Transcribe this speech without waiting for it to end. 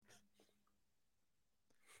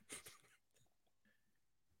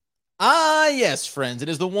Yes, friends. It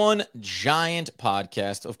is the One Giant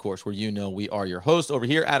Podcast, of course, where you know we are your host. Over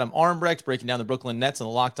here, Adam Armbrecht, breaking down the Brooklyn Nets and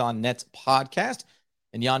the Locked On Nets podcast.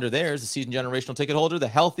 And yonder there is the season generational ticket holder, the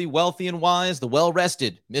healthy, wealthy, and wise, the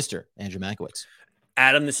well-rested Mr. Andrew Mankiewicz.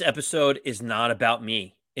 Adam, this episode is not about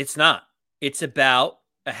me. It's not. It's about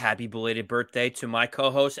a happy belated birthday to my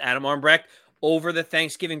co-host, Adam Armbrecht, over the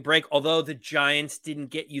Thanksgiving break. Although the Giants didn't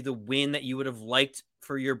get you the win that you would have liked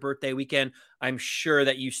for your birthday weekend, I'm sure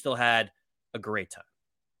that you still had a great time.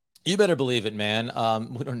 You better believe it, man.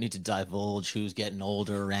 We don't need to divulge who's getting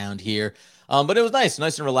older around here. But it was nice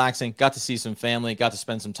and relaxing. Got to see some family, got to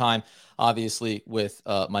spend some time, obviously, with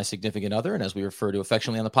my significant other, and as we refer to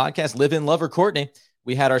affectionately on the podcast, live-in lover, Courtney.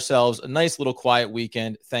 We had ourselves a nice little quiet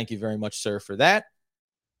weekend. Thank you very much, sir, for that.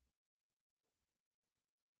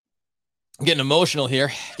 I'm getting emotional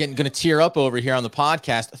here, going to tear up over here on the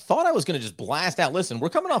podcast. Thought I was going to just blast out. Listen, we're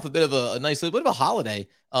coming off a bit of a nice bit of a holiday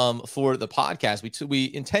for the podcast.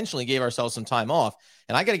 We intentionally gave ourselves some time off,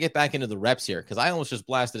 and I got to get back into the reps here because I almost just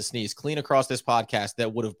blasted a sneeze clean across this podcast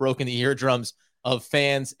that would have broken the eardrums of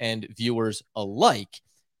fans and viewers alike.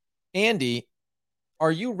 Andy,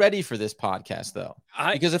 are you ready for this podcast, though?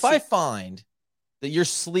 Because if I find that you're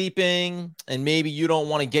sleeping and maybe you don't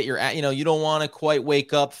want to get you don't want to quite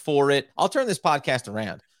wake up for it, I'll turn this podcast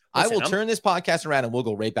around. Turn this podcast around and we'll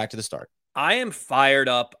go right back to the start. I am fired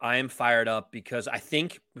up. Because I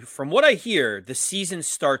think from what I hear, the season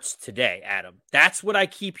starts today, Adam. That's what I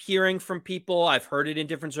keep hearing from people. I've heard it in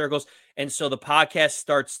different circles. And so the podcast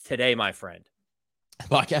starts today, my friend.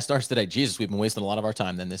 Podcast starts today. Jesus, we've been wasting a lot of our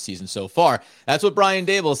time then this season so far. That's what Brian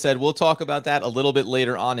Dable said. We'll talk about that a little bit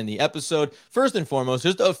later on in the episode. First and foremost,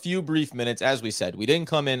 just a few brief minutes. As we said, we didn't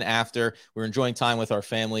come in after. We're enjoying time with our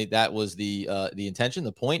family. That was the intention,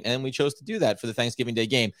 the point, and we chose to do that for the Thanksgiving Day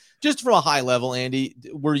game. Just from a high level, Andy,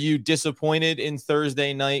 were you disappointed in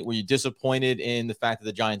Thursday night? Were you disappointed in the fact that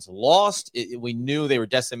the Giants lost? We knew they were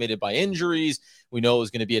decimated by injuries. We know it was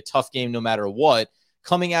going to be a tough game no matter what.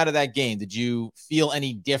 Coming out of that game, did you feel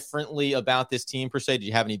any differently about this team per se? Did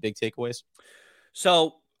you have any big takeaways?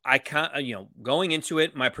 So I going into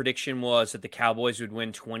it, my prediction was that the Cowboys would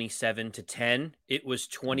win 27-10. It was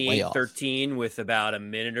 28-13 with about a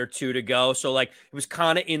minute or two to go. So it was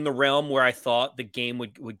kind of in the realm where I thought the game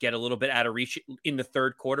would get a little bit out of reach in the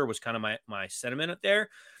third quarter was kind of my sentiment there.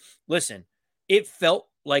 Listen, it felt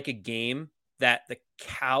like a game that the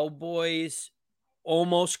Cowboys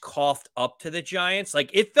almost coughed up to the Giants.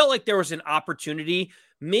 It felt like there was an opportunity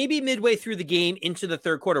maybe midway through the game into the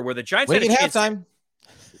third quarter where the Giants winning had a halftime.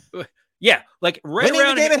 Yeah, right winning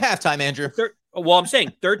around the game at halftime, Andrew. I'm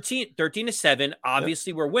saying 13-7.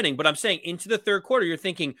 Obviously, we're winning, but I'm saying into the third quarter, you're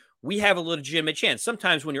thinking we have a legitimate chance.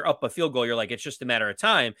 Sometimes when you're up a field goal, you're like, it's just a matter of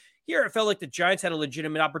time. Here, it felt like the Giants had a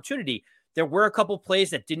legitimate opportunity. There were a couple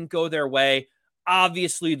plays that didn't go their way.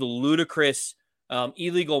 Obviously, the ludicrous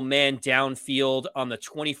illegal man downfield on the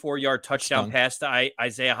 24-yard touchdown pass to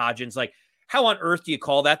Isaiah Hodgins. How on earth do you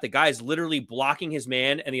call that? The guy's literally blocking his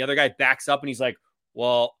man, and the other guy backs up, and he's like,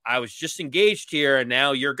 well, I was just engaged here, and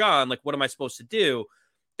now you're gone. What am I supposed to do?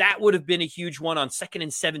 That would have been a huge one on 2nd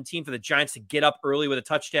and 17 for the Giants to get up early with a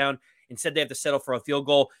touchdown. Instead, they have to settle for a field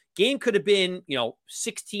goal. Game could have been,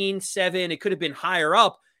 16-7. It could have been higher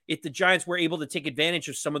up if the Giants were able to take advantage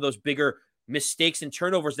of some of those bigger mistakes and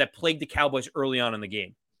turnovers that plagued the Cowboys early on in the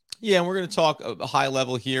game. Yeah, and we're going to talk a high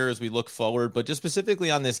level here as we look forward, but just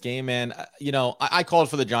specifically on this game, man, I called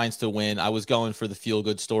for the Giants to win. I was going for the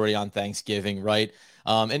feel-good story on Thanksgiving, right?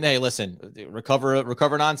 And hey, listen, recover an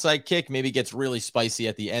onside kick maybe gets really spicy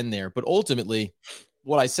at the end there, but ultimately,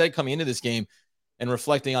 what I said coming into this game and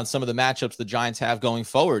reflecting on some of the matchups the Giants have going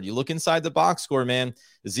forward, you look inside the box score, man.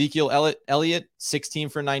 Ezekiel Elliott, 16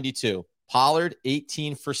 for 92. Pollard,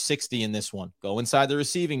 18 for 60 in this one. Go inside the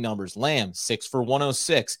receiving numbers. Lamb, 6 for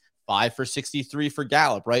 106, 5 for 63 for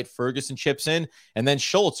Gallup, right? Ferguson chips in. And then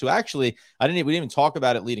Schultz, who actually, we didn't even talk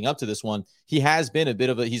about it leading up to this one. He has been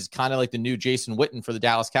he's kind of like the new Jason Witten for the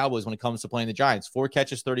Dallas Cowboys when it comes to playing the Giants. 4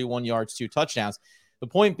 catches, 31 yards, 2 touchdowns. The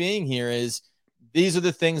point being here is these are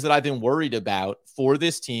the things that I've been worried about for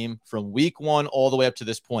this team from week 1 all the way up to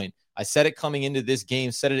this point. I said it coming into this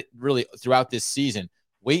game, said it really throughout this season.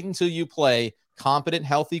 Wait until you play competent,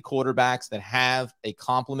 healthy quarterbacks that have a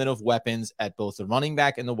complement of weapons at both the running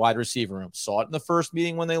back and the wide receiver room. Saw it in the first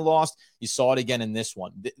meeting when they lost. You saw it again in this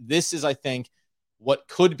one. This is, I think, what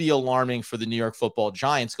could be alarming for the New York Football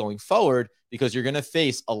Giants going forward because you're going to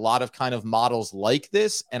face a lot of kind of models like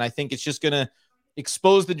this, and I think it's just going to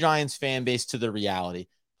expose the Giants fan base to the reality.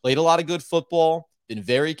 Played a lot of good football, been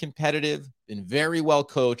very competitive, been very well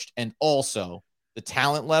coached, and also the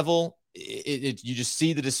talent level you just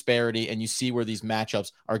see the disparity and you see where these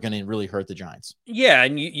matchups are going to really hurt the Giants. Yeah,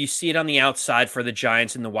 and you see it on the outside for the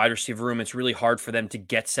Giants in the wide receiver room. It's really hard for them to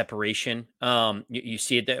get separation. You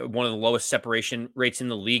see it that one of the lowest separation rates in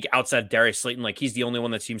the league outside Darius Slayton. Like, he's the only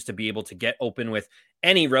one that seems to be able to get open with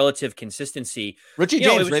any relative consistency. Richie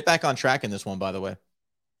James right back on track in this one, by the way.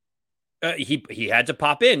 He had to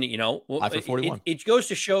pop in, 5 for 41. It goes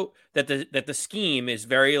to show that the scheme is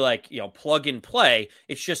very plug and play.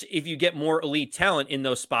 It's just if you get more elite talent in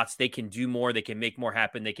those spots, they can do more, they can make more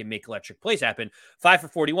happen, they can make electric plays happen. 5 for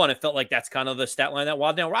 41. It felt like that's kind of the stat line that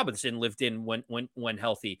Wan'Dale Robinson lived in when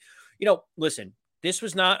healthy. Listen, this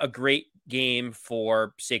was not a great game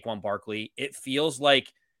for Saquon Barkley. It feels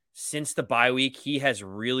like since the bye week, he has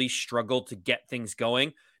really struggled to get things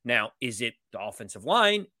going. Now, is it the offensive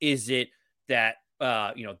line? Is it that,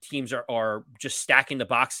 teams are just stacking the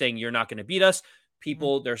box saying you're not going to beat us?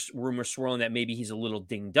 There's rumors swirling that maybe he's a little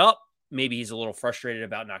dinged up. Maybe he's a little frustrated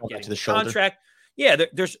about not getting the contract. Yeah,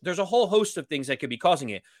 there's a whole host of things that could be causing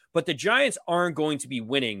it. But the Giants aren't going to be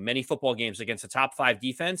winning many football games against a top 5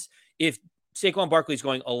 defense if Saquon Barkley's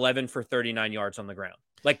going 11 for 39 yards on the ground.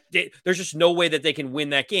 There's just no way that they can win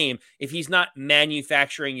that game if he's not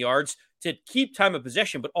manufacturing yards to keep time of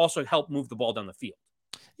possession, but also help move the ball down the field.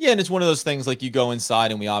 Yeah, and it's one of those things like you go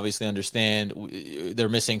inside, and we obviously understand they're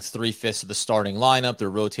missing 3/5 of the starting lineup.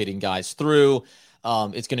 They're rotating guys through.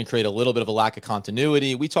 It's going to create a little bit of a lack of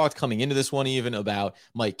continuity. We talked coming into this one even about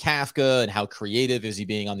Mike Kafka and how creative is he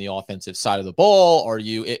being on the offensive side of the ball. Are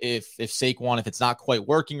you, if Saquon, if it's not quite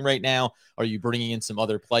working right now, are you bringing in some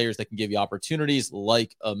other players that can give you opportunities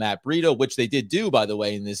like Matt Breida, which they did do, by the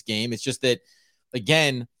way, in this game? It's just that,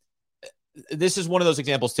 again, this is one of those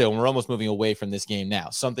examples too, and we're almost moving away from this game now.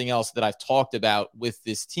 Something else that I've talked about with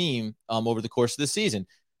this team over the course of the season.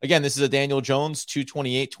 Again, this is a Daniel Jones,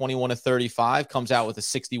 228, 21 to 35, comes out with a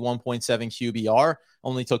 61.7 QBR,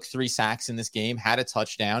 only took 3 sacks in this game, had a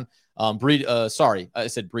touchdown. I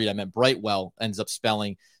said Breed, I meant Brightwell, ends up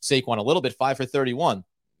spelling Saquon a little bit, 5 for 31.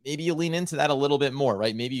 Maybe you lean into that a little bit more,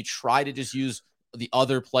 right? Maybe you try to just use the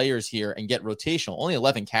other players here and get rotational. Only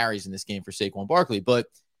 11 carries in this game for Saquon Barkley, but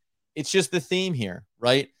it's just the theme here,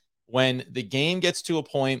 right? When the game gets to a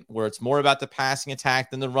point where it's more about the passing attack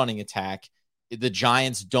than the running attack, the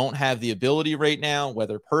Giants don't have the ability right now,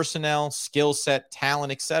 whether personnel, skill set,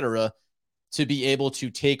 talent, etc., to be able to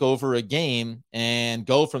take over a game and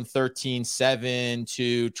go from 13-7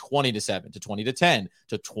 to 20-7 to 20-10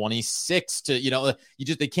 to 26 to,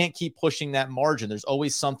 they can't keep pushing that margin. There's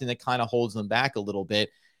always something that kind of holds them back a little bit.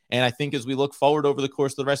 And I think as we look forward over the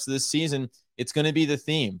course of the rest of this season, it's going to be the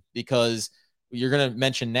theme, because you're going to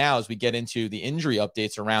mention now as we get into the injury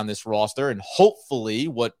updates around this roster and hopefully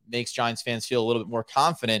what makes Giants fans feel a little bit more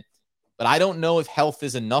confident. But I don't know if health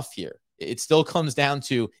is enough here. It still comes down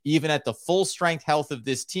to, even at the full strength health of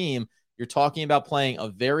this team, you're talking about playing a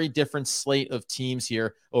very different slate of teams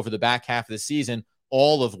here over the back half of the season, a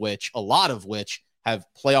lot of which have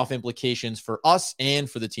playoff implications for us and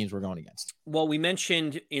for the teams we're going against. Well, we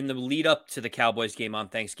mentioned in the lead up to the Cowboys game on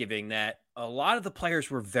Thanksgiving that a lot of the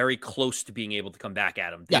players were very close to being able to come back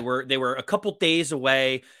at them. They were a couple days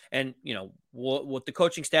away. And, what the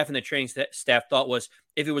coaching staff and the training staff thought was,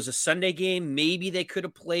 if it was a Sunday game, maybe they could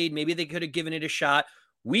have played, maybe they could have given it a shot.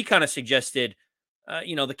 We kind of suggested,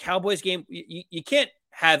 the Cowboys game, you can't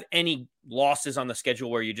have any losses on the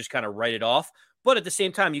schedule where you just kind of write it off. But at the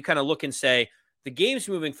same time, you kind of look and say, the games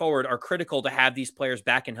moving forward are critical to have these players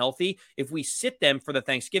back and healthy. If we sit them for the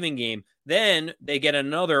Thanksgiving game, then they get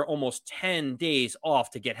another almost 10 days off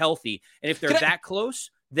to get healthy. And if they're that close,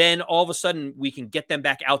 then all of a sudden we can get them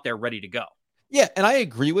back out there ready to go. Yeah, and I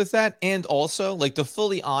agree with that. And also, the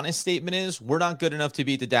fully honest statement is, we're not good enough to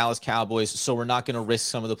beat the Dallas Cowboys, so we're not going to risk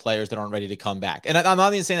some of the players that aren't ready to come back. And I'm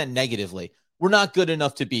not even saying that negatively. We're not good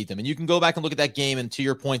enough to beat them. And you can go back and look at that game and, to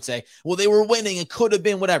your point, say, well, they were winning. It could have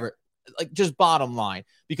been whatever. Just bottom line,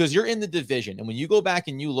 because you're in the division. And when you go back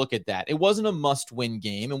and you look at that, it wasn't a must-win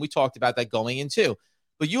game. And we talked about that going in too.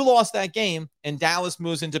 But you lost that game, and Dallas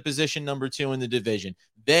moves into position number 2 in the division.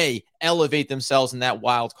 They elevate themselves in that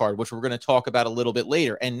wild card, which we're going to talk about a little bit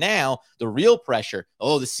later. And now the real pressure,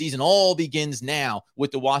 the season all begins now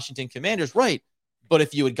with the Washington Commanders. Right. But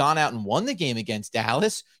if you had gone out and won the game against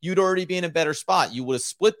Dallas, you'd already be in a better spot. You would have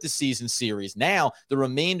split the season series. Now, the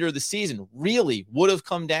remainder of the season really would have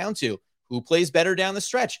come down to who plays better down the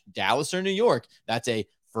stretch, Dallas or New York. That's a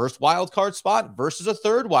first wild card spot versus a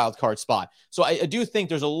third wild card spot. So I do think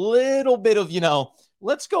there's a little bit of,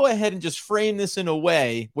 let's go ahead and just frame this in a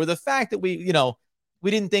way where the fact that we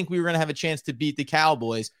didn't think we were going to have a chance to beat the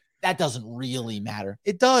Cowboys that doesn't really matter.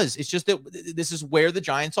 It does. It's just that this is where the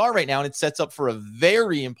Giants are right now, and it sets up for a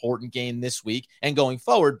very important game this week and going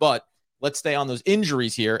forward. But let's stay on those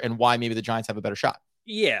injuries here and why maybe the Giants have a better shot.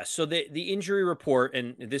 Yeah, so the injury report,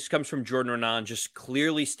 and this comes from Jordan Renan, just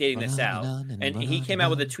clearly stating this out. And he came out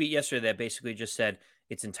with a tweet yesterday that basically just said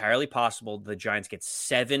it's entirely possible the Giants get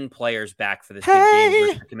 7 players back for this big game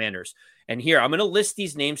versus the Commanders. And here, I'm going to list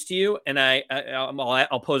these names to you, and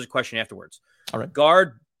I'll pose a question afterwards. All right.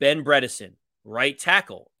 Guard, Ben Bredesen. Right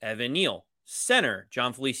tackle, Evan Neal. Center,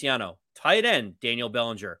 John Feliciano. Tight end, Daniel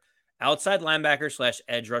Bellinger. Outside linebacker /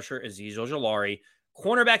 edge rusher, Azeez Ojulari.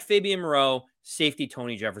 Cornerback, Fabian Moreau. Safety,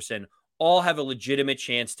 Tony Jefferson. All have a legitimate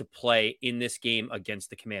chance to play in this game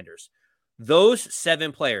against the Commanders. Those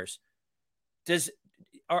 7 players, does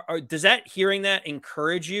that, hearing that,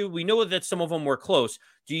 encourage you? We know that some of them were close.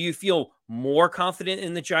 Do you feel more confident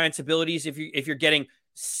in the Giants' abilities if you're getting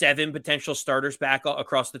 7 potential starters back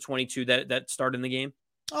across the 22 that start in the game?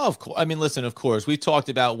 Oh, of course. I mean, listen, of course, we've talked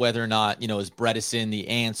about whether or not, is Bredesen the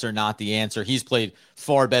answer, not the answer. He's played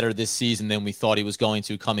far better this season than we thought he was going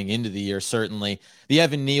to coming into the year, certainly. The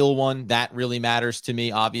Evan Neal one, that really matters to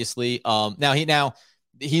me, obviously. Now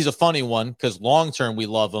he's a funny one because long-term we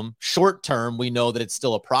love him. Short-term, we know that it's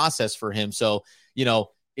still a process for him. So,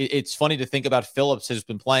 it's funny to think about Phillips has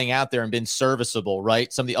been playing out there and been serviceable,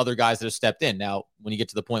 right? Some of the other guys that have stepped in. Now, when you get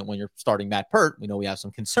to the point when you're starting Matt Pert, we know we have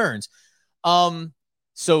some concerns.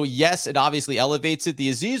 So, yes, it obviously elevates it. The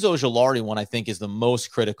Azeez Ojulari one, I think, is the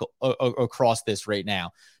most critical across this right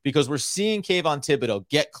now because we're seeing Kayvon Thibodeaux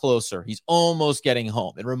get closer. He's almost getting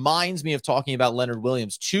home. It reminds me of talking about Leonard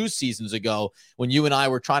Williams 2 seasons ago when you and I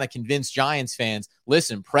were trying to convince Giants fans,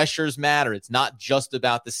 listen, pressures matter. It's not just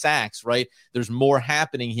about the sacks, right? There's more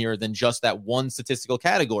happening here than just that one statistical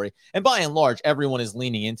category. And by and large, everyone is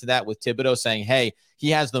leaning into that with Thibodeaux saying, hey, he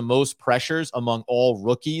has the most pressures among all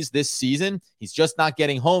rookies this season. He's just not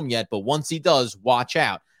getting home yet, but once he does, watch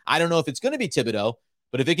out. I don't know if it's going to be Thibodeaux,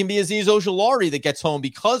 but if it can be Azeez Ojulari that gets home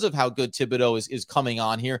because of how good Thibodeaux is coming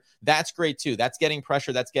on here, that's great too. That's getting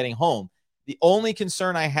pressure. That's getting home. The only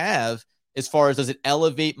concern I have as far as does it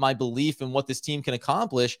elevate my belief in what this team can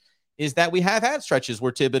accomplish is that we have had stretches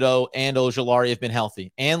where Thibodeaux and Ojulari have been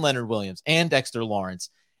healthy and Leonard Williams and Dexter Lawrence.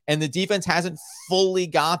 And the defense hasn't fully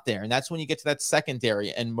got there. And that's when you get to that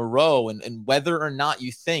secondary and Moreau and whether or not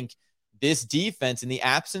you think this defense in the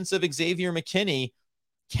absence of Xavier McKinney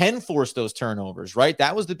can force those turnovers, right?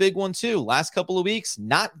 That was the big one too. Last couple of weeks,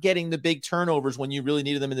 not getting the big turnovers when you really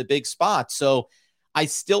needed them in the big spot. So I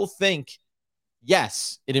still think,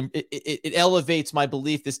 yes, it elevates my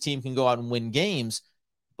belief this team can go out and win games.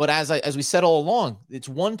 But as we said all along, it's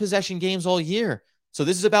one possession games all year. So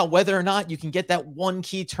this is about whether or not you can get that one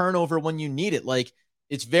key turnover when you need it. Like,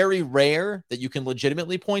 it's very rare that you can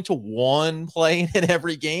legitimately point to one play in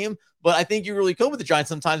every game. But I think you really could with the Giants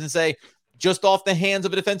sometimes and say, just off the hands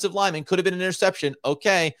of a defensive lineman, could have been an interception.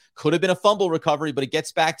 Okay, could have been a fumble recovery, but it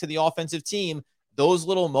gets back to the offensive team. Those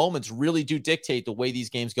little moments really do dictate the way these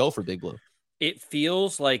games go for Big Blue. It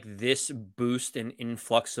feels like this boost and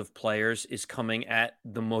influx of players is coming at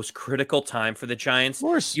the most critical time for the Giants. Of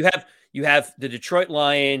course. You have the Detroit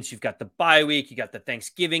Lions, you've got the bye week, you got the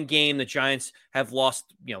Thanksgiving game. The Giants have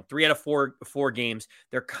lost, 3 out of 4 games.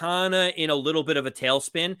 They're kind of in a little bit of a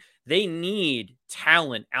tailspin. They need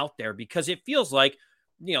talent out there because it feels like,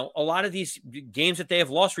 a lot of these games that they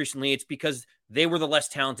have lost recently, it's because they were the less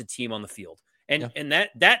talented team on the field. And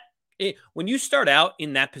when you start out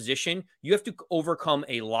in that position, you have to overcome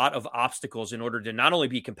a lot of obstacles in order to not only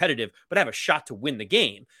be competitive, but have a shot to win the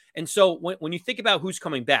game. And so when you think about who's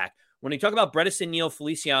coming back, when you talk about Bredesen, Neal,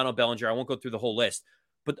 Feliciano, Bellinger, I won't go through the whole list,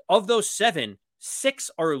 but of those 7,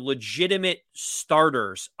 6 are legitimate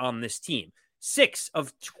starters on this team. 6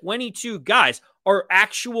 of 22 guys are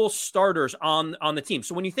actual starters on the team.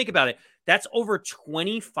 So when you think about it, that's over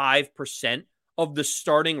 25% of the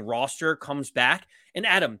starting roster comes back. And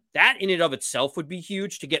Adam, that in and of itself would be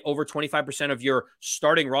huge to get over 25% of your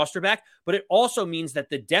starting roster back. But it also means that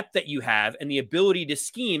the depth that you have and the ability to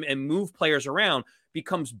scheme and move players around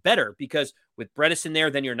becomes better because with Bredesen there,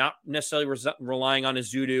 then you're not necessarily relying on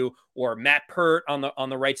Ezeudu or Matt Pert on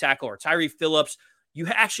the right tackle or Tyree Phillips. You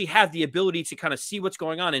actually have the ability to kind of see what's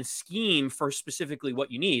going on and scheme for specifically what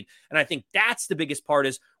you need. And I think that's the biggest part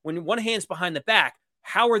is when one hand's behind the back,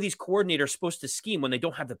 how are these coordinators supposed to scheme when they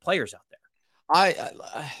don't have the players out there?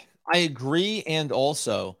 I agree. And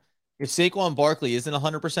also, if Saquon Barkley isn't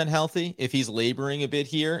 100% healthy, if he's laboring a bit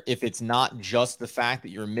here, if it's not just the fact that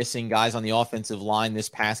you're missing guys on the offensive line this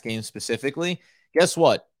past game specifically, guess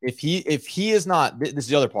what? If he is not, this is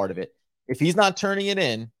the other part of it. If he's not turning it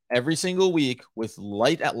in every single week with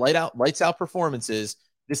lights out performances,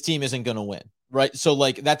 this team isn't going to win, right? So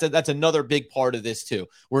like that's another big part of this too.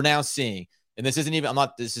 We're now seeing, and this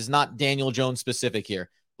is not Daniel Jones specific here,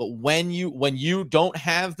 but when you don't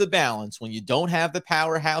have the balance, when you don't have the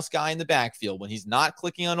powerhouse guy in the backfield, when he's not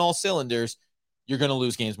clicking on all cylinders, you're going to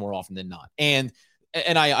lose games more often than not. And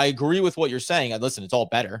I agree with what you're saying. Listen, it's all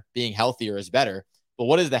better. Being healthier is better. But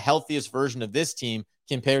what is the healthiest version of this team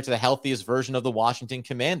compared to the healthiest version of the Washington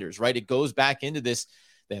Commanders, right? It goes back into this.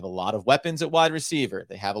 They have a lot of weapons at wide receiver.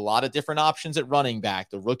 They have a lot of different options at running back.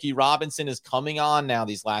 The rookie Robinson is coming on now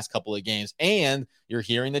these last couple of games. And you're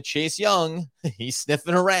hearing that Chase Young, he's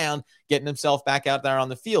sniffing around, getting himself back out there on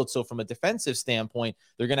the field. So from a defensive standpoint,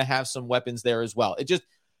 they're going to have some weapons there as well.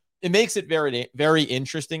 It makes it very, very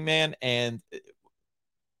interesting, man. And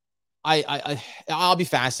I'll be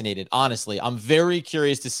fascinated. Honestly, I'm very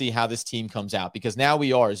curious to see how this team comes out, because now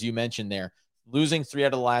we are, as you mentioned there, losing 3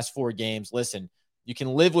 out of the last 4 games. Listen, you can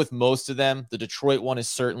live with most of them. The Detroit one is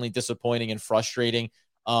certainly disappointing and frustrating.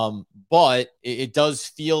 But it does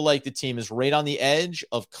feel like the team is right on the edge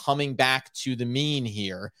of coming back to the mean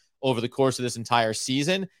here over the course of this entire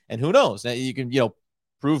season. And who knows? Now, you can,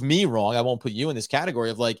 prove me wrong. I won't put you in this category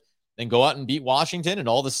of like, then go out and beat Washington, and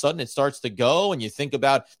all of a sudden it starts to go, and you think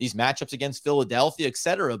about these matchups against Philadelphia, et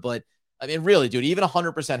cetera. But I mean, really, dude, even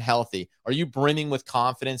 100% healthy, are you brimming with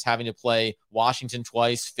confidence having to play Washington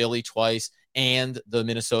twice, Philly twice, and the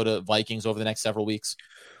Minnesota Vikings over the next several weeks?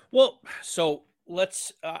 Well, so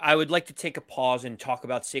I would like to take a pause and talk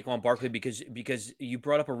about Saquon Barkley, because you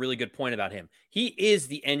brought up a really good point about him. He is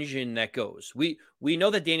the engine that goes. We know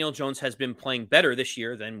that Daniel Jones has been playing better this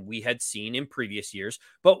year than we had seen in previous years,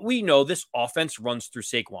 but we know this offense runs through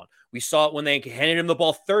Saquon. We saw it when they handed him the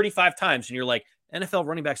ball 35 times, and you're like, NFL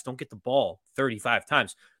running backs don't get the ball 35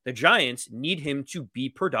 times. The Giants need him to be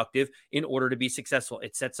productive in order to be successful.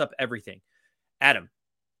 It sets up everything. Adam,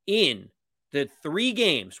 in the 3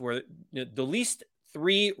 games where the least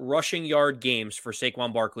 3 rushing yard games for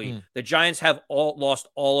Saquon Barkley, the Giants have lost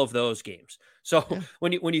all of those games. So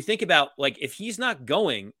when you think about, like, if he's not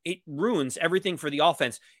going, it ruins everything for the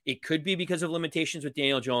offense. It could be because of limitations with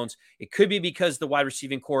Daniel Jones. It could be because the wide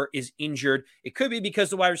receiving core is injured. It could be because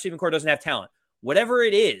the wide receiving core doesn't have talent. Whatever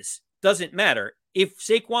it is, doesn't matter. If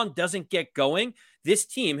Saquon doesn't get going, this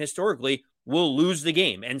team historically will lose the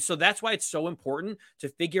game. And so that's why it's so important to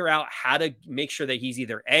figure out how to make sure that he's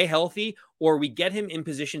either healthy, or we get him in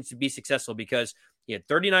positions to be successful, because he had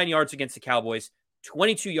 39 yards against the Cowboys,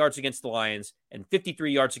 22 yards against the Lions, and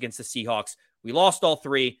 53 yards against the Seahawks. We lost all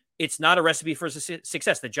 3. It's not a recipe for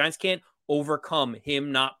success. The Giants can't overcome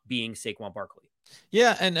him not being Saquon Barkley.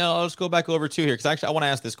 Yeah, and I'll just go back over to here, because actually I want to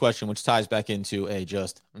ask this question, which ties back into a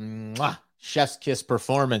just chef's kiss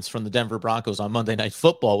performance from the Denver Broncos on Monday Night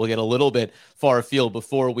Football. We'll get a little bit far afield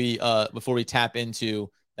before we tap into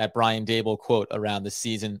that Brian Daboll quote around the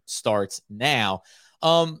season starts now.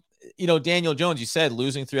 Daniel Jones, you said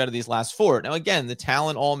losing 3 out of these last 4. Now, again, the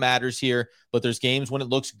talent all matters here, but there's games when it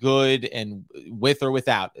looks good and with or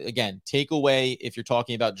without. Again, take away if you're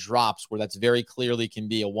talking about drops, where that's very clearly can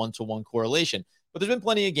be a 1-to-1 correlation. But there's been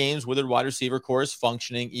plenty of games where the wide receiver core is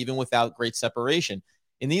functioning even without great separation.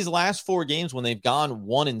 In these last 4 games, when they've gone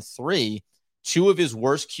 1-3, 2 of his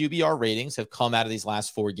worst QBR ratings have come out of these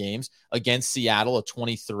last 4 games. Against Seattle, a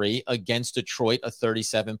 23. Against Detroit, a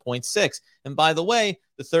 37.6. And by the way,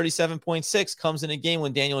 the 37.6 comes in a game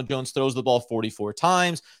when Daniel Jones throws the ball 44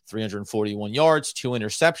 times, 341 yards, 2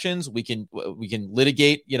 interceptions. We can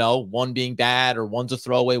litigate, 1 being bad or 1's a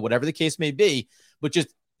throwaway, whatever the case may be. But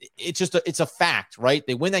it's a fact, right?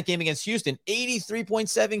 They win that game against Houston, 83.7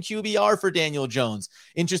 QBR for Daniel Jones.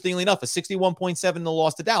 Interestingly enough, a 61.7 in the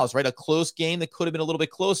loss to Dallas, right? A close game that could have been a little bit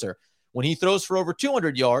closer. When he throws for over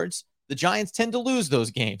 200 yards, the Giants tend to lose those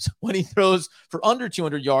games. When he throws for under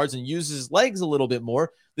 200 yards and uses his legs a little bit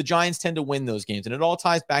more, the Giants tend to win those games. And it all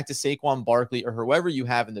ties back to Saquon Barkley or whoever you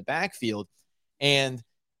have in the backfield. And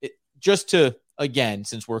again,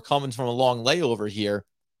 since we're coming from a long layover here,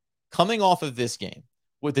 coming off of this game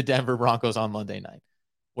with the Denver Broncos on Monday night,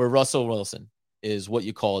 where Russell Wilson is what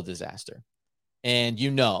you call a disaster. And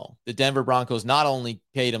the Denver Broncos not only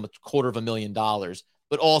paid him $250,000,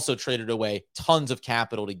 but also traded away tons of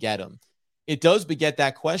capital to get him. It does beget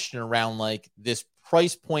that question around like this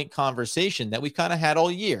price point conversation that we've kind of had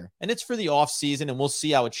all year. And it's for the offseason, and we'll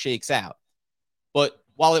see how it shakes out. But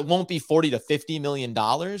while it won't be $40 to $50 million,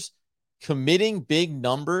 committing big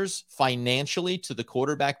numbers financially to the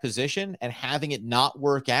quarterback position and having it not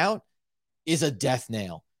work out is a death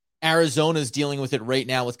nail. Arizona's dealing with it right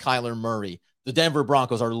now with Kyler Murray. The Denver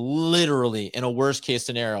Broncos are literally in a worst case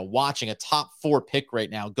scenario watching a top 4 pick right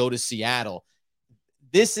now go to Seattle.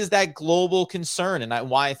 This is that global concern, and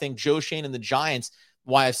why I think Joe Schoen and the Giants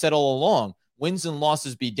why I've said all along, wins and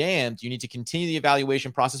losses be damned. You need to continue the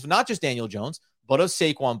evaluation process of not just Daniel Jones, but of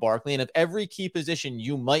Saquon Barkley and of every key position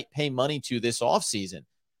you might pay money to this offseason.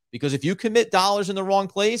 Because if you commit dollars in the wrong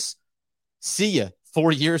place, see ya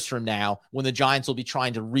 4 years from now when the Giants will be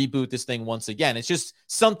trying to reboot this thing once again. It's just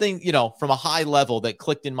something, from a high level that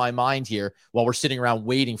clicked in my mind here while we're sitting around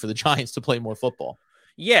waiting for the Giants to play more football.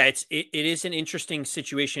 Yeah, it is an interesting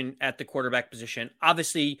situation at the quarterback position.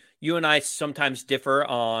 Obviously, you and I sometimes differ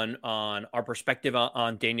on our perspective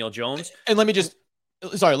on Daniel Jones. And let me just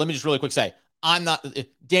really quick say,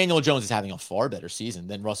 Daniel Jones is having a far better season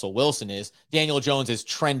than Russell Wilson is. Daniel Jones is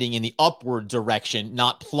trending in the upward direction,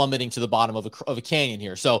 not plummeting to the bottom of a canyon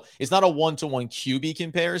here. So it's not a one-to-one QB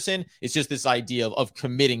comparison. It's just this idea of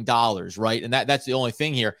committing dollars, right? And that's the only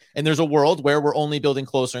thing here. And there's a world where we're only building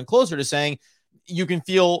closer and closer to saying you can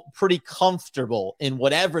feel pretty comfortable in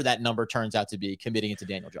whatever that number turns out to be committing it to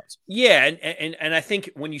Daniel Jones. Yeah. And I think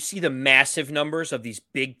when you see the massive numbers of these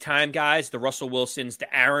big time guys, the Russell Wilsons,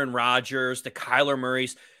 the Aaron Rodgers, the Kyler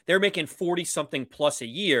Murrays, they're making 40 something plus a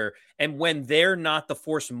year. And when they're not the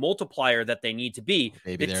force multiplier that they need to be,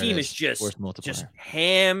 the team is just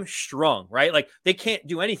hamstrung, right? Like they can't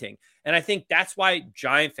do anything. And I think that's why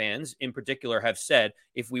Giant fans in particular have said,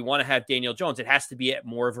 if we want to have Daniel Jones, it has to be at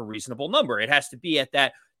more of a reasonable number. It has to be at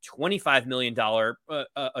that $25 million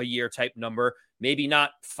a year type number, maybe not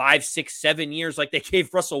 5, 6, 7 years like they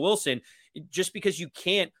gave Russell Wilson, just because you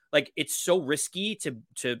can't, like, it's so risky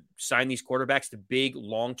to sign these quarterbacks to big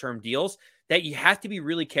long-term deals that you have to be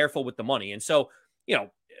really careful with the money. And so,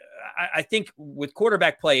 I think with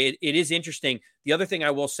quarterback play, it is interesting. The other thing I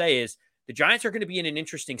will say is the Giants are going to be in an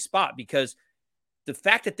interesting spot because the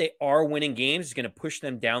fact that they are winning games is going to push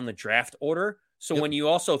them down the draft order. So when you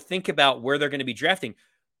also think about where they're going to be drafting,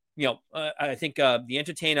 I think the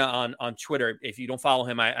Entertainer on Twitter, if you don't follow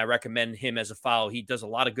him, I recommend him as a follow. He does a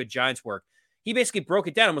lot of good Giants work. He basically broke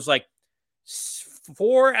it down and was like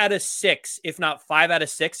 4 out of 6, if not 5 out of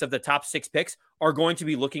 6 of the top 6 picks are going to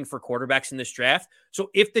be looking for quarterbacks in this draft.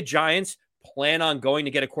 So if the Giants plan on going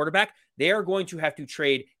to get a quarterback, they are going to have to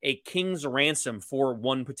trade a king's ransom for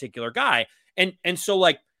one particular guy. And so,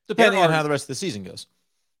 like, depending on how the rest of the season goes.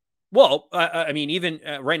 Well, I mean, even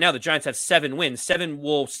right now, the Giants have 7 wins. 7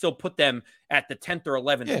 will still put them at the 10th or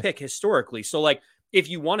 11th pick historically. So, like, if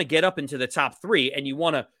you want to get up into the top 3 and you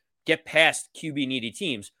want to get past QB needy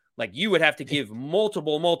teams, like, you would have to give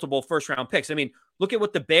multiple first round picks. I mean, look at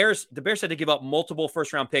what the Bears had to give up multiple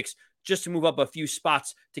first round picks just to move up a few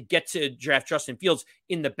spots to get to draft Justin Fields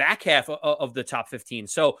in the back half of the top 15.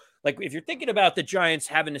 So, like, if you're thinking about the Giants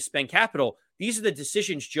having to spend capital, these are the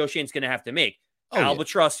decisions Joe Schoen's going to have to make.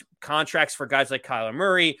 Albatross contracts for guys like Kyler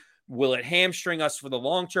Murray. Will it hamstring us for the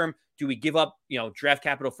long term? Do we give up, draft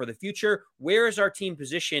capital for the future? Where is our team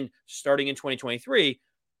positioned starting in 2023?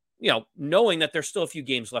 Knowing that there's still a few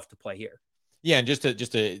games left to play here. Yeah, and just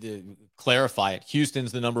to clarify it,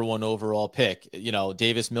 Houston's the number 1 overall pick.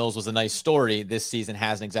 Davis Mills was a nice story. This season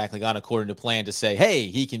hasn't exactly gone according to plan to say, hey,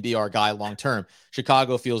 he can be our guy long term.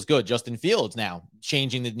 Chicago feels good. Justin Fields now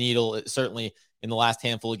changing the needle, certainly in the last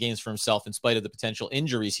handful of games for himself, in spite of the potential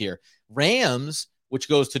injuries here. Rams, which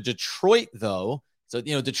goes to Detroit, though. So,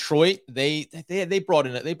 Detroit, they brought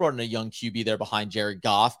in a young QB there behind Jared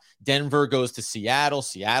Goff. Denver goes to Seattle.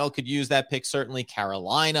 Seattle could use that pick, certainly.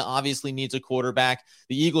 Carolina obviously needs a quarterback.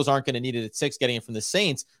 The Eagles aren't going to need it at 6, getting it from the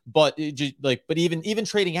Saints. But even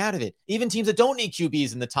trading out of it, even teams that don't need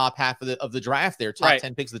QBs in the top half of the draft, there, top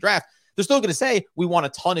 10 picks of the draft, they're still going to say, we want a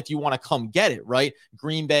ton if you want to come get it, right?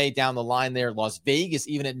 Green Bay down the line there. Las Vegas,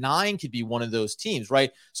 even at 9, could be one of those teams,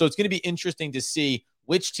 right? So it's going to be interesting to see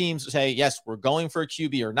which teams say, yes, we're going for a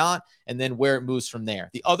QB or not, and then where it moves from there.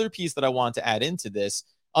 The other piece that I want to add into this,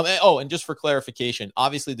 and just for clarification,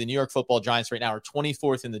 obviously the New York Football Giants right now are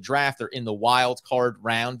 24th in the draft. They're in the wild card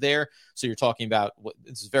round there. So you're talking about,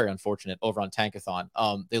 this is very unfortunate, over on Tankathon.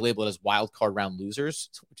 They label it as wild card round losers,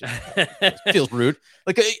 which feels rude.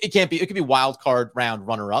 Like, it can't be, it could be wild card round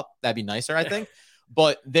runner up. That'd be nicer, I think.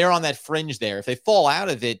 But they're on that fringe there. If they fall out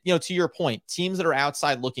of it, to your point, teams that are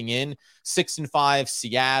outside looking in, 6-5,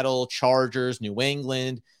 Seattle, Chargers, New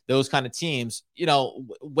England, those kind of teams,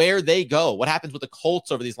 where they go, what happens with the Colts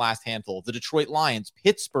over these last handful, the Detroit Lions,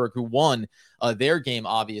 Pittsburgh, who won their game,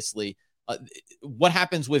 obviously. What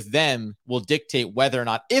happens with them will dictate whether or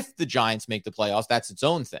not, if the Giants make the playoffs, that's its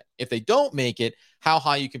own thing. If they don't make it, how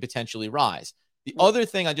high you can potentially rise. The other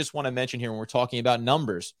thing I just want to mention here when we're talking about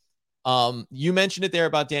numbers, you mentioned it there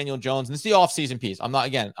about Daniel Jones, and it's the offseason piece. I'm not,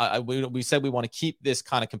 again, we said we want to keep this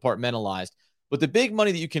kind of compartmentalized, But the big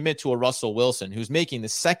money that you commit to a Russell Wilson, who's making the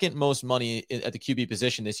second most money at the QB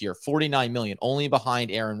position this year, $49 million, only behind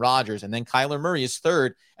Aaron Rodgers. And then Kyler Murray is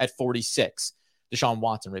third at $46. Deshaun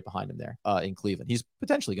Watson right behind him there in Cleveland. He's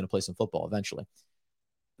potentially going to play some football eventually.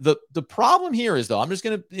 The problem here is, though, I'm just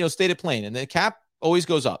going to state it plain, and the cap always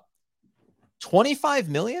goes up. $25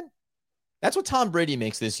 million? That's what Tom Brady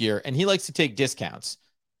makes this year, and he likes to take discounts.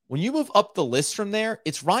 When you move up the list from there,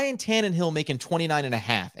 it's Ryan Tannehill making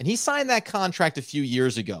 $29.5, and he signed that contract a few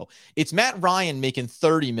years ago. It's Matt Ryan making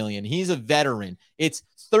 $30 million. He's a veteran. It's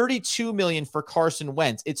 $32 million for Carson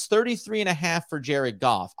Wentz. It's $33.5 for Jared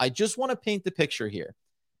Goff. I just want to paint the picture here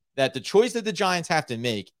that the choice that the Giants have to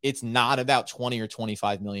make, it's not about 20 or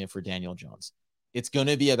 25 million for Daniel Jones. It's going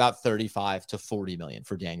to be about 35 to 40 million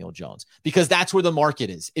for Daniel Jones because that's where the market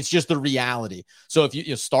is. It's just the reality. So if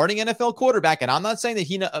you're starting NFL quarterback, and I'm not saying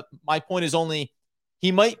that my point is only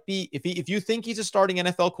he might be, if you think he's a starting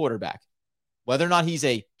NFL quarterback, whether or not he's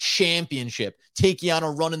a championship, take you on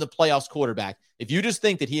a run in the playoffs quarterback, if you just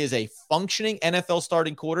think that he is a functioning NFL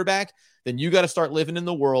starting quarterback, then you got to start living in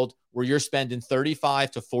the world where you're spending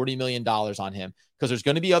 35 to $40 million on him because there's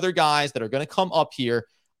going to be other guys that are going to come up here.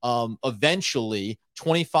 Eventually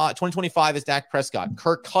 2025 is Dak Prescott.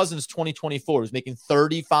 Kirk Cousins 2024 is making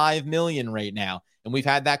 35 million right now. And we've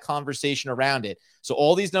had that conversation around it. So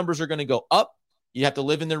all these numbers are going to go up. You have to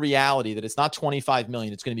live in the reality that it's not 25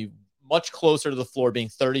 million. It's going to be much closer to the floor being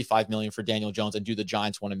 35 million for Daniel Jones. And do the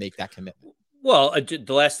Giants want to make that commitment? Well,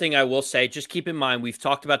 the last thing I will say, just keep in mind, we've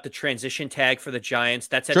talked about the transition tag for the Giants.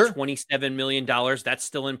 That's at $27 million. That's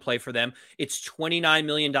still in play for them. It's $29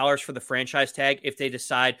 million for the franchise tag. If they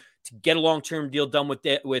decide to get a long-term deal done with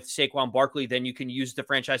Saquon Barkley, then you can use the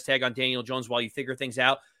franchise tag on Daniel Jones while you figure things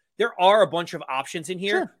out. There are a bunch of options in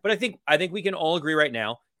here, but I think we can all agree right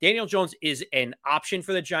now, Daniel Jones is an option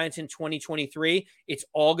for the Giants in 2023. It's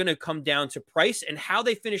all going to come down to price and how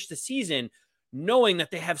they finish the season, knowing that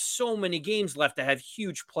they have so many games left that have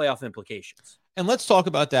huge playoff implications. And let's talk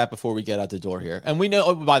about that before we get out the door here. And we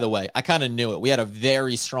know, by the way, I kind of knew it. We had a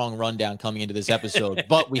very strong rundown coming into this episode,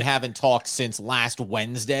 but we haven't talked since last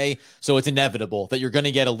Wednesday. So it's inevitable that you're going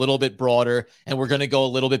to get a little bit broader and we're going to go a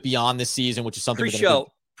little bit beyond the season, which is something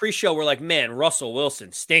Pre-show, we're like, man, Russell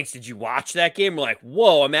Wilson stinks. Did you watch that game? We're like,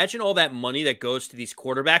 whoa, imagine all that money that goes to these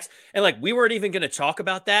quarterbacks. And like, we weren't even going to talk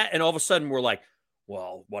about that. And all of a sudden we're like,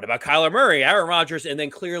 well, what about Kyler Murray, Aaron Rodgers? And then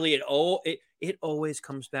clearly it always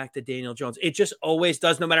comes back to Daniel Jones. It just always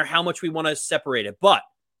does, no matter how much we want to separate it. But,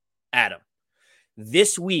 Adam,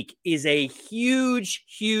 this week is a huge,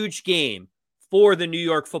 huge game for the New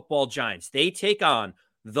York Football Giants. They take on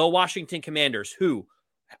the Washington Commanders, who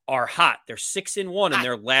are hot. They're 6-1 in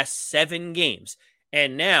their last 7 games.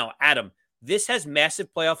 And now, Adam, this has massive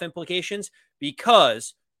playoff implications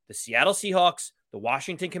because the Seattle Seahawks, the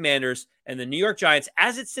Washington Commanders, and the New York Giants,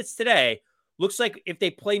 as it sits today, looks like if they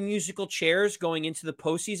play musical chairs going into the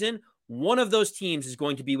postseason, one of those teams is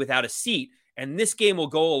going to be without a seat, and this game will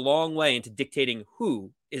go a long way into dictating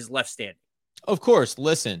who is left standing. Of course.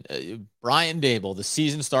 Listen, Brian Daboll, the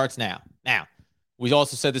season starts now. Now, we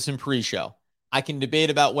also said this in pre-show. I can debate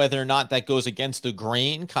about whether or not that goes against the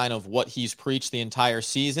grain, kind of what he's preached the entire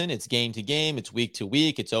season. It's game to game. It's week to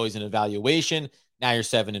week. It's always an evaluation. Now you're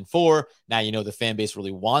 7-4. Now you know the fan base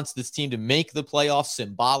really wants this team to make the playoffs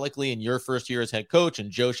symbolically in your first year as head coach and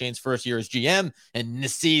Joe Shane's first year as GM, and the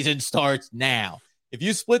season starts now. If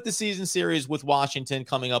you split the season series with Washington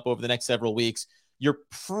coming up over the next several weeks, you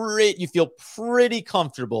feel pretty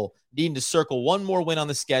comfortable needing to circle one more win on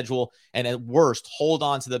the schedule and at worst hold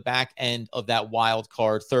on to the back end of that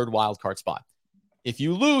third wild card spot. If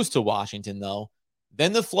you lose to Washington, though,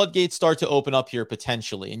 then the floodgates start to open up here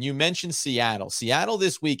potentially. And you mentioned Seattle. Seattle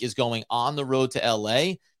this week is going on the road to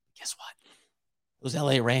LA. Guess what? Those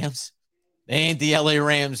LA Rams, they ain't the LA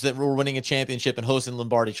Rams that were winning a championship and hosting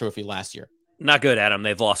Lombardi Trophy last year. Not good, Adam.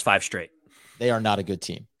 They've lost 5 straight. They are not a good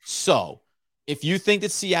team. So if you think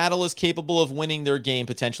that Seattle is capable of winning their game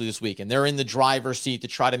potentially this week, and they're in the driver's seat to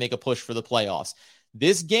try to make a push for the playoffs,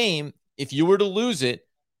 this game, if you were to lose it,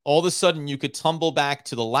 all of a sudden you could tumble back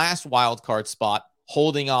to the last wild card spot,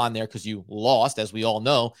 holding on there because you lost, as we all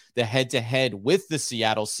know, the head-to-head with the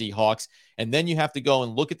Seattle Seahawks. And then you have to go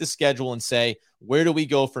and look at the schedule and say, where do we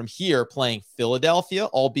go from here, playing Philadelphia,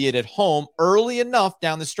 albeit at home, early enough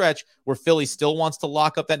down the stretch where Philly still wants to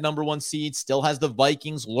lock up that number 1 seed, still has the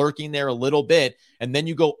Vikings lurking there a little bit, and then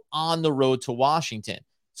you go on the road to Washington.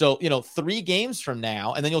 So, 3 games from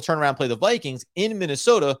now, and then you'll turn around and play the Vikings in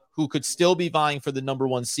Minnesota, who could still be vying for the number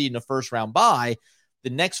 1 seed in a first-round bye. The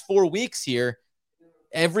next 4 weeks here,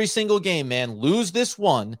 every single game, man, lose this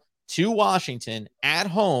one to Washington at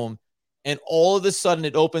home, And all of a sudden,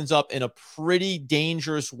 it opens up in a pretty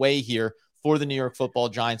dangerous way here for the New York Football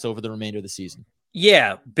Giants over the remainder of the season.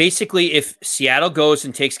 Yeah, basically, if Seattle goes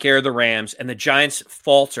and takes care of the Rams and the Giants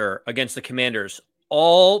falter against the Commanders,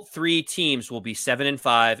 all three teams will be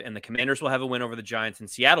 7-5, and the Commanders will have a win over the Giants, and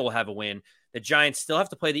Seattle will have a win. The Giants still have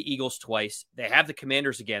to play the Eagles twice. They have the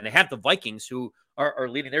Commanders again. They have the Vikings, who are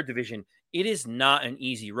leading their division. It is not an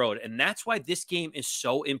easy road, and that's why this game is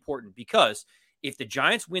so important, because if the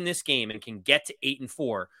Giants win this game and can get to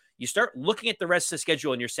 8-4, you start looking at the rest of the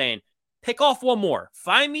schedule and you're saying, pick off one more.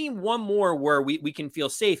 Find me one more where we can feel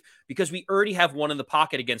safe, because we already have one in the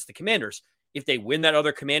pocket against the Commanders. If they win that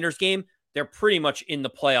other Commanders game, they're pretty much in the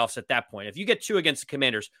playoffs at that point. If you get two against the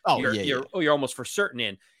Commanders, you're almost for certain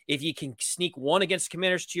in. If you can sneak one against the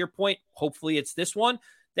Commanders, to your point, hopefully it's this one.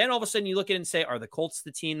 Then all of a sudden you look at it and say, are the Colts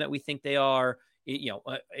the team that we think they are?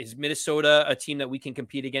 Is Minnesota a team that we can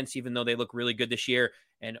compete against, even though they look really good this year?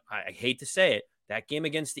 And I hate to say it, that game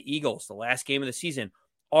against the Eagles, the last game of the season,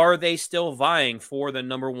 are they still vying for the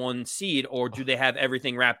number one seed, or do they have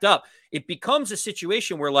everything wrapped up? It becomes a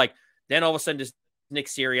situation where, like, then all of a sudden does Nick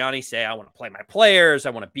Sirianni say, I want to play my players,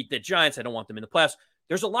 I want to beat the Giants, I don't want them in the playoffs.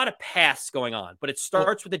 There's a lot of paths going on, but it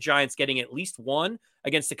starts with the Giants getting at least one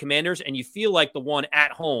against the Commanders, and you feel like the one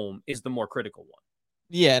at home is the more critical one.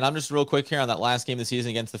 Yeah, and I'm just real quick here on that last game of the season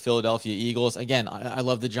against the Philadelphia Eagles. Again, I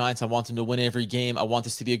love the Giants. I want them to win every game. I want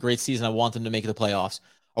this to be a great season. I want them to make the playoffs.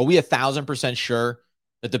 Are we 1,000% sure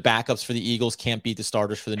that the backups for the Eagles can't beat the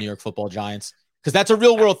starters for the New York Football Giants? Because that's a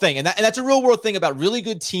real world thing. And that's a real world thing about really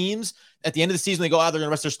good teams. At the end of the season, they go out, they're going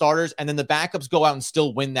to rest their starters, and then the backups go out and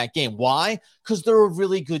still win that game. Why? Because they're a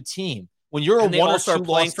really good team. When you're a one or two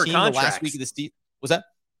loss team the last week of the season, was that?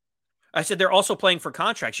 I said they're also playing for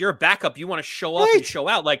contracts. You're a backup. You want to show up and show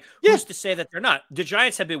out. Like, who's to say that they're not? The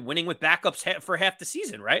Giants have been winning with backups for half the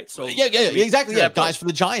season, right? So exactly. Yeah, guys for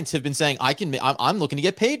the Giants have been saying, I'm looking to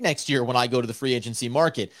get paid next year when I go to the free agency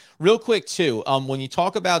market. Real quick too, when you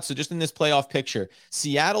talk about, so just in this playoff picture,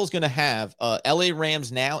 Seattle's going to have LA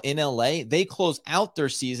Rams now in LA. They close out their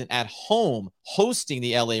season at home hosting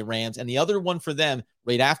the LA Rams, and the other one for them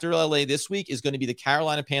right after LA this week is going to be the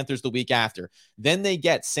Carolina Panthers the week after. Then they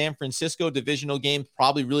get San Francisco divisional game,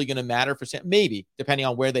 probably really going to matter for maybe, depending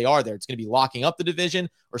on where they are there. It's going to be locking up the division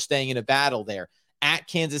or staying in a battle there. At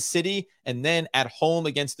Kansas City, and then at home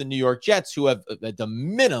against the New York Jets, who have, at the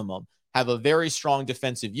minimum, have a very strong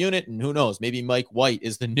defensive unit. And who knows, maybe Mike White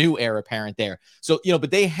is the new heir apparent there. So,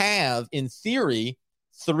 but they have, in theory,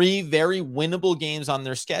 3 very winnable games on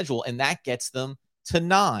their schedule, and that gets them to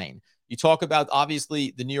 9. You talk about,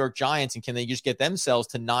 obviously, the New York Giants, and can they just get themselves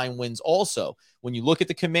to 9 wins also? When you look at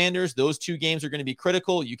the Commanders, those 2 games are going to be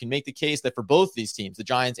critical. You can make the case that for both these teams, the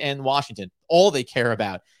Giants and Washington, all they care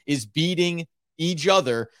about is beating each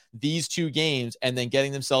other these 2 games and then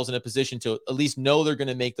getting themselves in a position to at least know they're going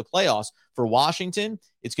to make the playoffs. For Washington,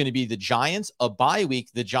 it's going to be the Giants, a bye week,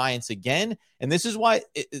 the Giants again. And this is why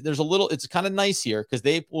it's kind of nice here, because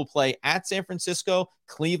they will play at San Francisco,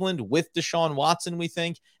 Cleveland with Deshaun Watson, we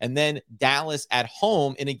think, and then Dallas at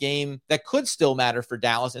home in a game that could still matter for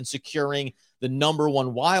Dallas and securing the number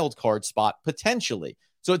 1 wild card spot potentially.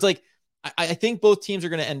 So it's like, I think both teams are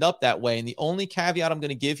going to end up that way. And the only caveat I'm going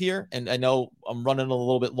to give here, and I know I'm running a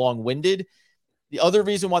little bit long-winded, the other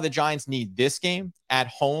reason why the Giants need this game at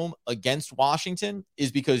home against Washington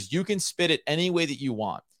is because you can spit it any way that you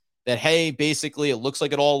want. That, hey, basically it looks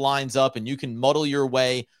like it all lines up and you can muddle your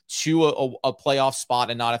way to a playoff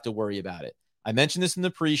spot and not have to worry about it. I mentioned this in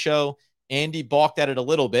the pre-show. Andy balked at it a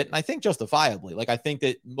little bit, and I think justifiably. Like, I think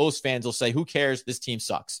that most fans will say, who cares? This team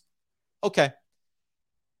sucks. Okay.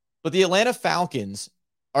 But the Atlanta Falcons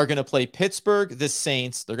are going to play Pittsburgh, the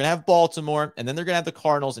Saints. They're going to have Baltimore, and then they're going to have the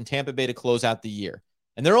Cardinals and Tampa Bay to close out the year.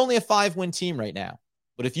 And they're only a 5-win team right now.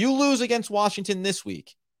 But if you lose against Washington this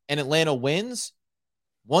week and Atlanta wins,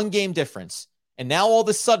 1 game difference. And now all of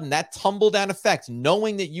a sudden, that tumble-down effect,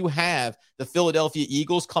 knowing that you have the Philadelphia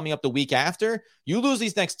Eagles coming up the week after, you lose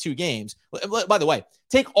these next 2 games. By the way,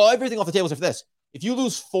 take everything off the table except for this. If you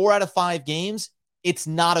lose 4 out of 5 games, it's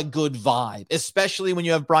not a good vibe, especially when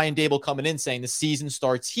you have Brian Daboll coming in saying the season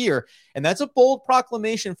starts here. And that's a bold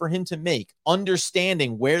proclamation for him to make,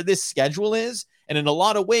 understanding where this schedule is. And in a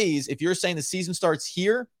lot of ways, if you're saying the season starts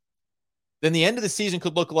here, then the end of the season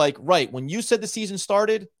could look like, right, when you said the season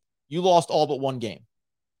started, you lost all but 1 game.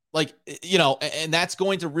 Like, and that's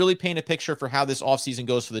going to really paint a picture for how this offseason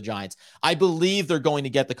goes for the Giants. I believe they're going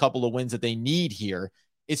to get the couple of wins that they need here.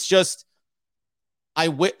 It's just,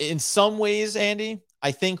 in some ways, Andy,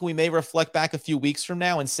 I think we may reflect back a few weeks from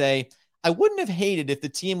now and say, I wouldn't have hated if the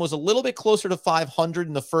team was a little bit closer to 500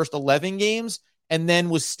 in the first 11 games and then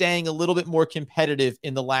was staying a little bit more competitive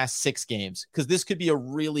in the last 6 games, because this could be a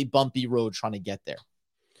really bumpy road trying to get there.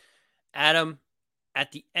 Adam,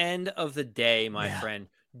 at the end of the day, my friend,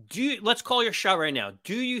 let's call your shot right now.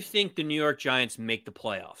 Do you think the New York Giants make the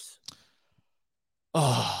playoffs?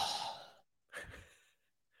 Oh,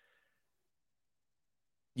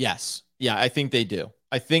 yes. Yeah, I think they do.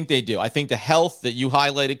 I think the health that you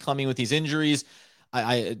highlighted coming with these injuries,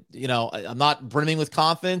 I'm not brimming with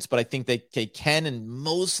confidence, but I think they can and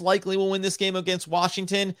most likely will win this game against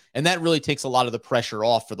Washington. And that really takes a lot of the pressure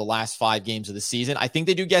off for the last 5 games of the season. I think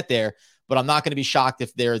they do get there, but I'm not going to be shocked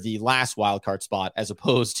if they're the last wild card spot as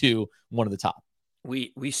opposed to one of the top.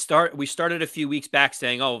 We started a few weeks back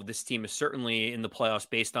saying, oh, this team is certainly in the playoffs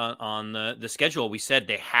based on the schedule. We said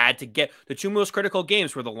they had to get the 2 most critical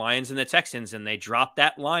games were the Lions and the Texans, and they dropped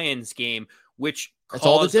that Lions game, which caused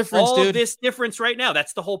all the difference, of this difference right now.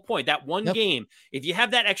 That's the whole point. That one game, if you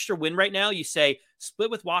have that extra win right now, you say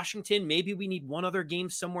split with Washington. Maybe we need one other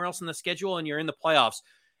game somewhere else in the schedule, and you're in the playoffs.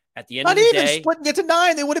 At the end of the day, not even splitting it to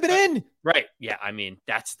 9, they would have been in. Right? Yeah. I mean,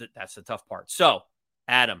 that's the tough part. So,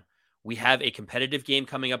 Adam, we have a competitive game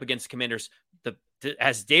coming up against the Commanders.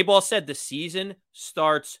 As Dayball said, the season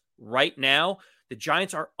starts right now. The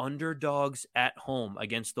Giants are underdogs at home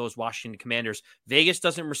against those Washington Commanders. Vegas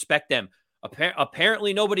doesn't respect them.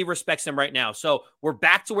 Apparently, nobody respects them right now. So we're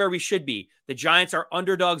back to where we should be. The Giants are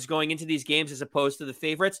underdogs going into these games as opposed to the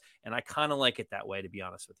favorites, and I kind of like it that way, to be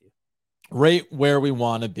honest with you. Right where we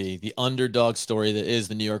want to be, the underdog story that is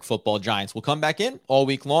the New York Football Giants. We'll come back in all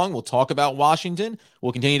week long. We'll talk about Washington.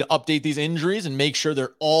 We'll continue to update these injuries and make sure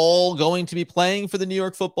they're all going to be playing for the New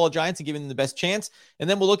York Football Giants and giving them the best chance. And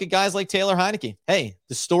then we'll look at guys like Taylor Heinicke. Hey,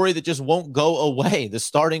 the story that just won't go away, the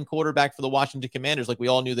starting quarterback for the Washington Commanders, like we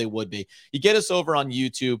all knew they would be. You get us over on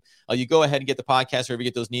YouTube. You go ahead and get the podcast wherever you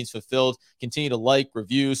get those needs fulfilled. Continue to like,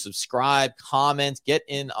 review, subscribe, comment, get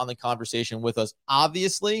in on the conversation with us.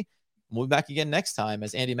 Obviously, we'll be back again next time,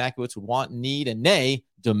 as Andy Makowitz would want, need, and nay,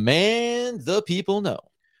 demand the people know.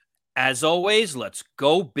 As always, let's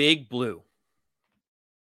go Big Blue.